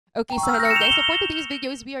Okay, so hello guys. So for today's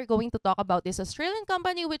video is we are going to talk about this Australian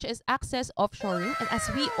company which is Access Offshoring. And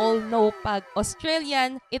as we all know, pag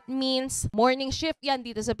Australian, it means morning shift yan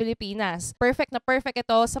dito sa Pilipinas. Perfect na perfect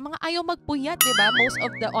ito sa mga ayaw magpuyat, di ba? Most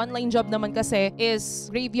of the online job naman kasi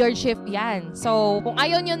is graveyard shift yan. So kung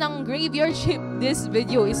ayaw nyo ng graveyard shift, this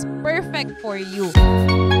video is perfect for you.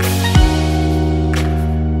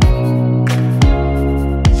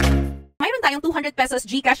 Tayong 200 pesos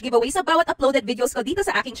GCash giveaway sa bawat uploaded videos ko dito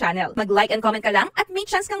sa aking channel. Mag-like and comment ka lang at may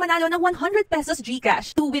chance kang manalo ng 100 pesos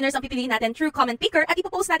GCash. 2 winners ang pipiliin natin through comment picker at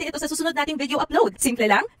ipopost natin ito sa susunod nating video upload. Simple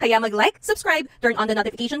lang, kaya mag-like, subscribe, turn on the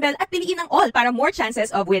notification bell at piliin ang all para more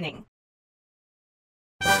chances of winning.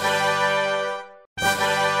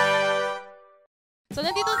 So,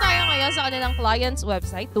 nandito tayo ngayon sa kanilang client's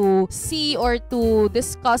website to see or to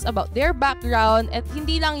discuss about their background. At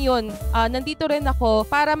hindi lang yun, nandito rin ako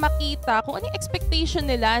para makita kung ano yung expectation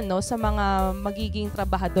nila no, sa mga magiging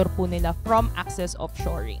trabahador po nila from Access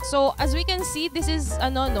Offshoring. So, as we can see, this is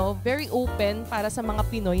very open para sa mga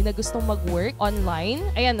Pinoy na gustong mag-work online.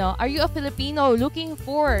 Ayan, no, are you a Filipino looking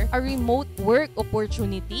for a remote work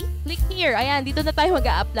opportunity? Click here. Ayan, dito na tayo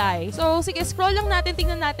mag-a-apply. So, sige, scroll lang natin,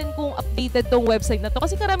 tingnan natin kung updated tong website na to.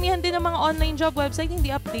 Kasi karamihan din ng mga online job website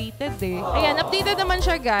hindi updated eh. Ayan, updated naman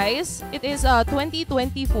siya guys. It is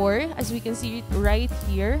 2024 as we can see it right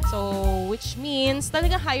here. So, which means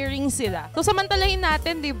talaga hiring sila. So, samantalahin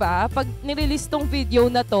natin, di ba? Pag nirelease tong video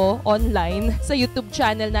na to online sa YouTube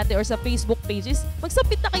channel natin or sa Facebook pages,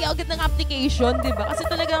 magsabit na kayo agad ng application, di ba? Kasi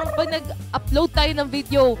talagang pag nag-upload tayo ng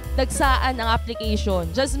video, dagsaan ang application.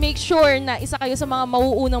 Just make sure na isa kayo sa mga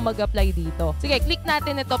mauunang mag-apply dito. Sige, click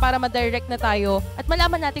natin ito para ma-direct na tayo at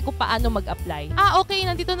malaman natin kung paano mag-apply. Okay,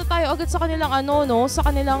 nandito na tayo agad sa kanilang sa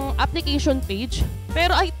kanilang application page.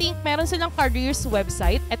 Pero I think meron silang careers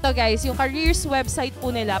website. Ito guys, yung careers website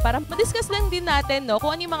po nila para ma-discuss lang din natin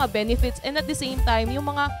kung ano yung mga benefits and at the same time yung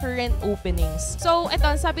mga current openings. So, ito,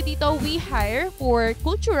 sabi dito, we hire for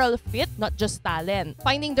cultural fit, not just talent.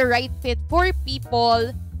 Finding the right fit for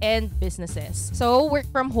people and businesses. So, work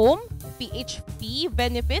from home, PHP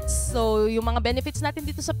benefits. So, yung mga benefits natin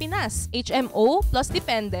dito sa Pinas. HMO plus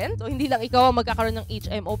dependent. So, hindi lang ikaw ang magkakaroon ng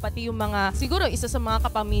HMO, pati yung mga, siguro, isa sa mga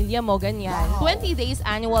kapamilya mo, ganyan. 20 days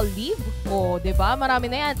annual leave. Diba? Marami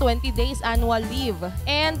na yan. 20 days annual leave.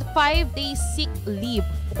 And 5 days sick leave.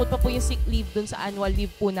 Bukod pa po yung sick leave dun sa annual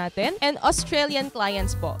leave po natin. And Australian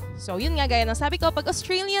clients po. So, yun nga, gaya ng sabi ko, pag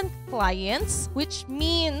Australian clients, which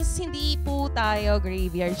means hindi po tayo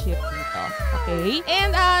graveyard shift dito. Okay?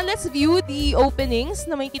 And let's view the openings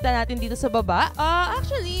na makikita natin dito sa baba.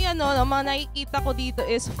 Actually, mga nakikita ko dito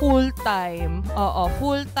is full-time.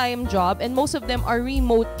 Full-time job. And most of them are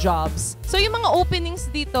remote jobs. So, yung mga openings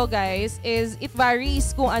dito, guys, is it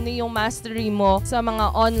varies kung ano yung mastery mo sa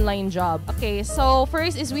mga online job. Okay, so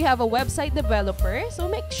first is we have a website developer. So,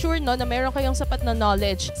 make sure na meron kayong sapat na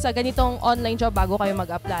knowledge sa ganitong online job bago kayo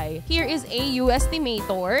mag-apply. Here is AU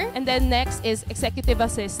estimator. And then next is executive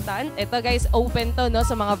assistant. Ito guys, open to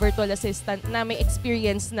sa mga virtual assistant na may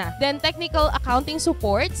experience na. Then technical accounting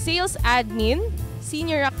support, sales admin,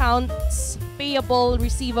 senior accounts payable,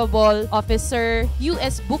 receivable officer,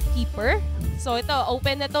 US bookkeeper. So, ito,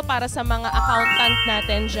 open na to para sa mga accountant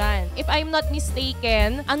natin dyan. If I'm not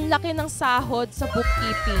mistaken, ang laki ng sahod sa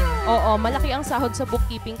bookkeeping. Malaki ang sahod sa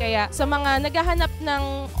bookkeeping. Kaya sa mga naghahanap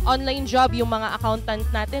ng online job, yung mga accountant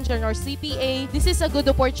natin dyan or CPA, this is a good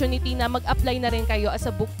opportunity na mag-apply na rin kayo as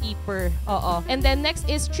a bookkeeper. And then next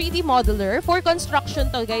is 3D modeler. For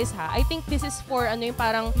construction to guys ha. I think this is for yung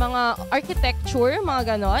parang mga architecture,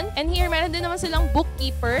 mga ganon. And here, meron din naman silang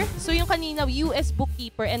bookkeeper. So, yung kanina, US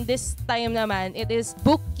bookkeeper. And this time naman, it is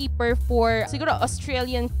bookkeeper for siguro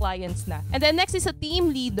Australian clients na. And then next is a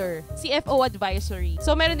team leader, CFO advisory.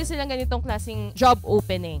 So meron din silang ganitong klaseng job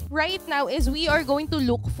opening. Right now is we are going to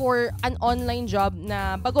look for an online job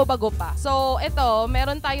na bago-bago pa. So ito,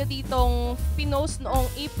 meron tayo ditong pinost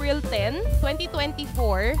noong April 10,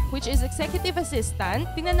 2024, which is executive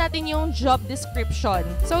assistant. Tingnan natin yung job description.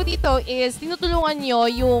 So dito is tinutulungan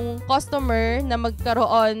nyo yung customer na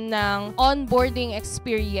magkaroon ng onboarding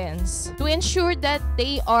experience to ensure that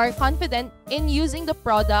they are confident in using the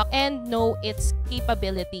product and know its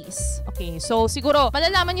capabilities. Okay, so siguro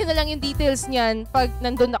malalaman nyo na lang yung details niyan pag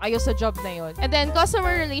nandun na kayo sa job na yun. And then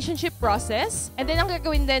customer relationship process. And then ang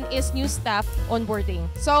gagawin din is new staff onboarding.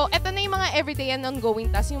 So eto na yung mga everyday and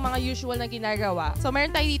ongoing tasks, yung mga usual na ginagawa. So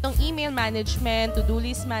meron tayo ditong email management, to-do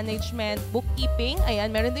list management, bookkeeping.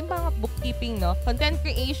 Ayan, meron din mga bookkeeping, no? Content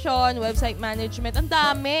creation, website management. Ang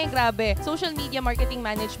dami, grabe. Social media marketing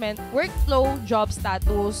management, workflow, job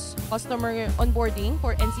status, customer onboarding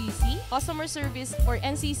for NCC, customer service for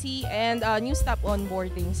NCC, and new staff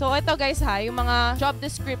onboarding. So ito guys ha, yung mga job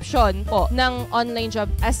description po ng online job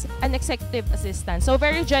as an executive assistant. So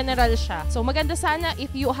very general siya. So maganda sana if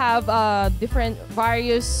you have different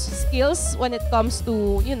various skills when it comes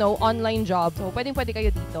to, you know, online job. So pwede kayo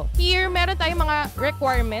dito. Here, meron tayong mga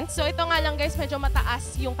requirements. So ito nga lang guys, medyo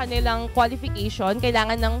mataas yung kanilang qualification.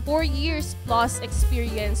 Kailangan ng 4 years plus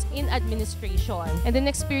experience in administration. And then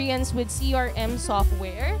experience with CRM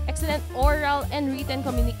software, excellent oral and written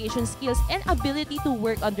communication skills, and ability to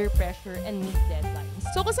work under pressure and meet deadlines.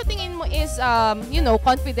 So kung sa tingin mo is, you know,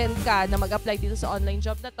 confident ka na mag-apply dito sa online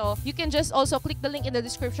job na to, you can just also click the link in the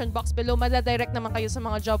description box below. Madadirect naman kayo sa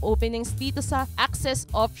mga job openings dito sa Access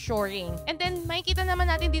Offshoring. And then, makikita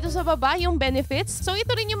naman natin dito sa baba yung benefits. So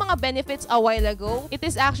ito rin yung mga benefits a while ago. It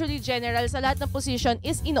is actually general. Sa lahat ng position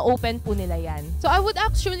is ino-open po nila yan. So I would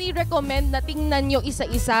actually recommend na tingnan nyo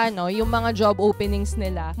isa-isa, no, yung mga job openings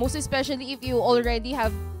nila. Most especially if you already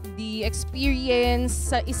have the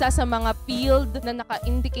experience sa isa sa mga field na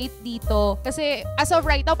naka-indicate dito. Kasi as of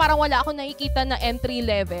right now, parang wala akong nakikita na entry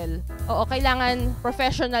level. Oo, kailangan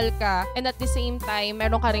professional ka and at the same time,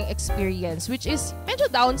 meron ka ring experience, which is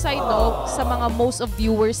medyo downside, no, sa mga most of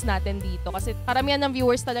viewers natin dito. Kasi karamihan ng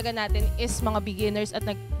viewers talaga natin is mga beginners at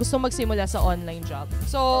gusto magsimula sa online job.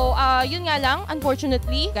 So, yun nga lang,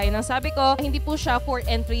 unfortunately, gaya ng sabi ko, hindi po siya for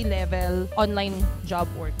entry level online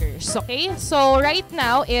job workers. Okay? So, right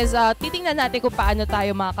now is titingnan natin kung paano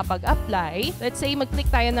tayo makakapag-apply. Let's say, mag-click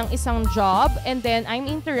tayo ng isang job and then I'm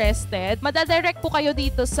interested. Madadirect po kayo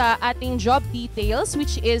dito sa ating job details,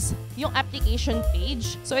 which is yung application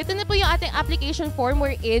page. So, ito na po yung ating application form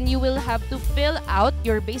wherein you will have to fill out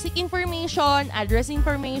your basic information, address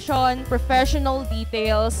information, professional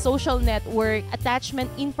details, social network, attachment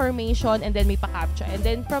information, and then may pa-captcha. And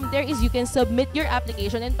then from there is you can submit your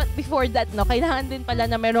application. And but before that, no, kailangan din pala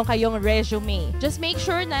na meron kayong resume. Just make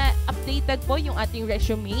sure na updated po yung ating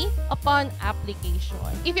resume upon application.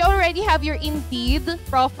 If you already have your Indeed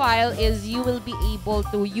profile, is you will be able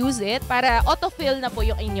to use it para autofill na po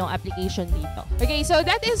yung inyong application dito. Okay, so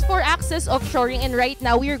that is for Access Offshoring, and right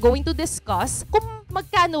now we are going to discuss kung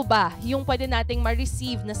magkano ba yung pwede nating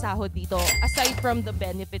ma-receive na sahod dito aside from the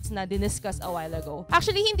benefits na diniscuss a while ago.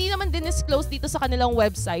 Actually, hindi naman dinisclose dito sa kanilang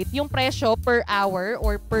website yung presyo per hour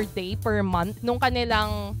or per day, per month nung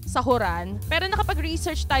kanilang sahuran. Pero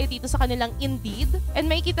nakapag-research tayo dito sa kanilang Indeed and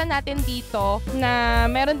may kita natin dito na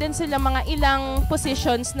meron din sila mga ilang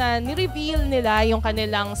positions na ni-reveal nila yung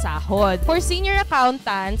kanilang sahod. For senior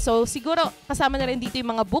accountant, so siguro kasama na rin dito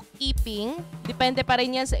yung mga bookkeeping. Depende pa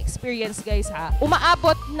rin yan sa experience, guys, ha.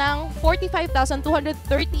 Umaabot ng 45,238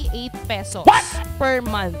 pesos per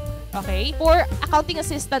month. Okay? For accounting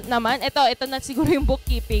assistant naman, ito na siguro yung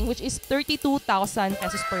bookkeeping, which is 32,000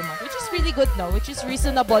 pesos per month, which is really good, no? Which is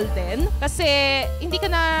reasonable din. Kasi hindi ka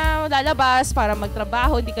na lalabas para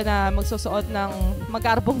magtrabaho, hindi ka na magsusuot ng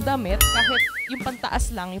magarbong damit, kahit yung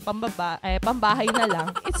pantaas lang, yung pambahay na lang,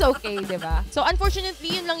 it's okay, di ba? So,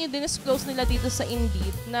 unfortunately, yun lang yung dinisclose nila dito sa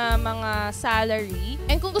Indeed na mga salary.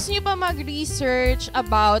 And kung gusto nyo pa mag-research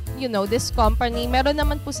about, you know, this company, meron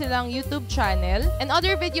naman po silang YouTube channel and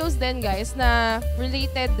other videos din, guys, na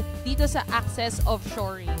related dito sa Access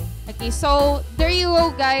Offshoring. Okay, so there you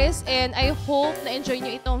go, guys, and I hope na-enjoy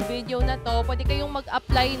nyo itong video na to. Pwede kayong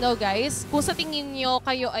mag-apply, no, guys, kung sa tingin nyo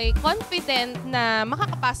kayo ay confident na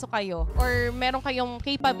makakapasok kayo or meron kayong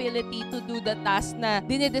capability to do the task na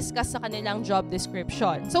dinidiscuss sa kanilang job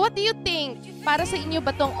description. So what do you think? Para sa inyo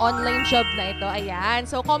ba tong online job na ito? Ayan,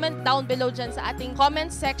 so comment down below dyan sa ating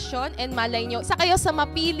comment section and malay nyo, isa kayo sa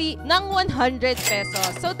mapili ng 100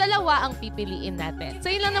 pesos. So dalawa ang pipiliin natin.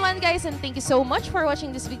 So yun lang naman, guys, and thank you so much for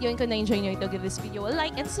watching this video. And kung na-enjoy nyo ito, give this video a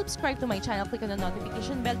like and subscribe to my channel. Click on the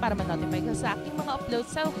notification bell para ma-notify ka sa aking mga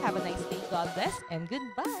uploads. So have a nice day. God bless and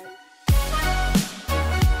goodbye!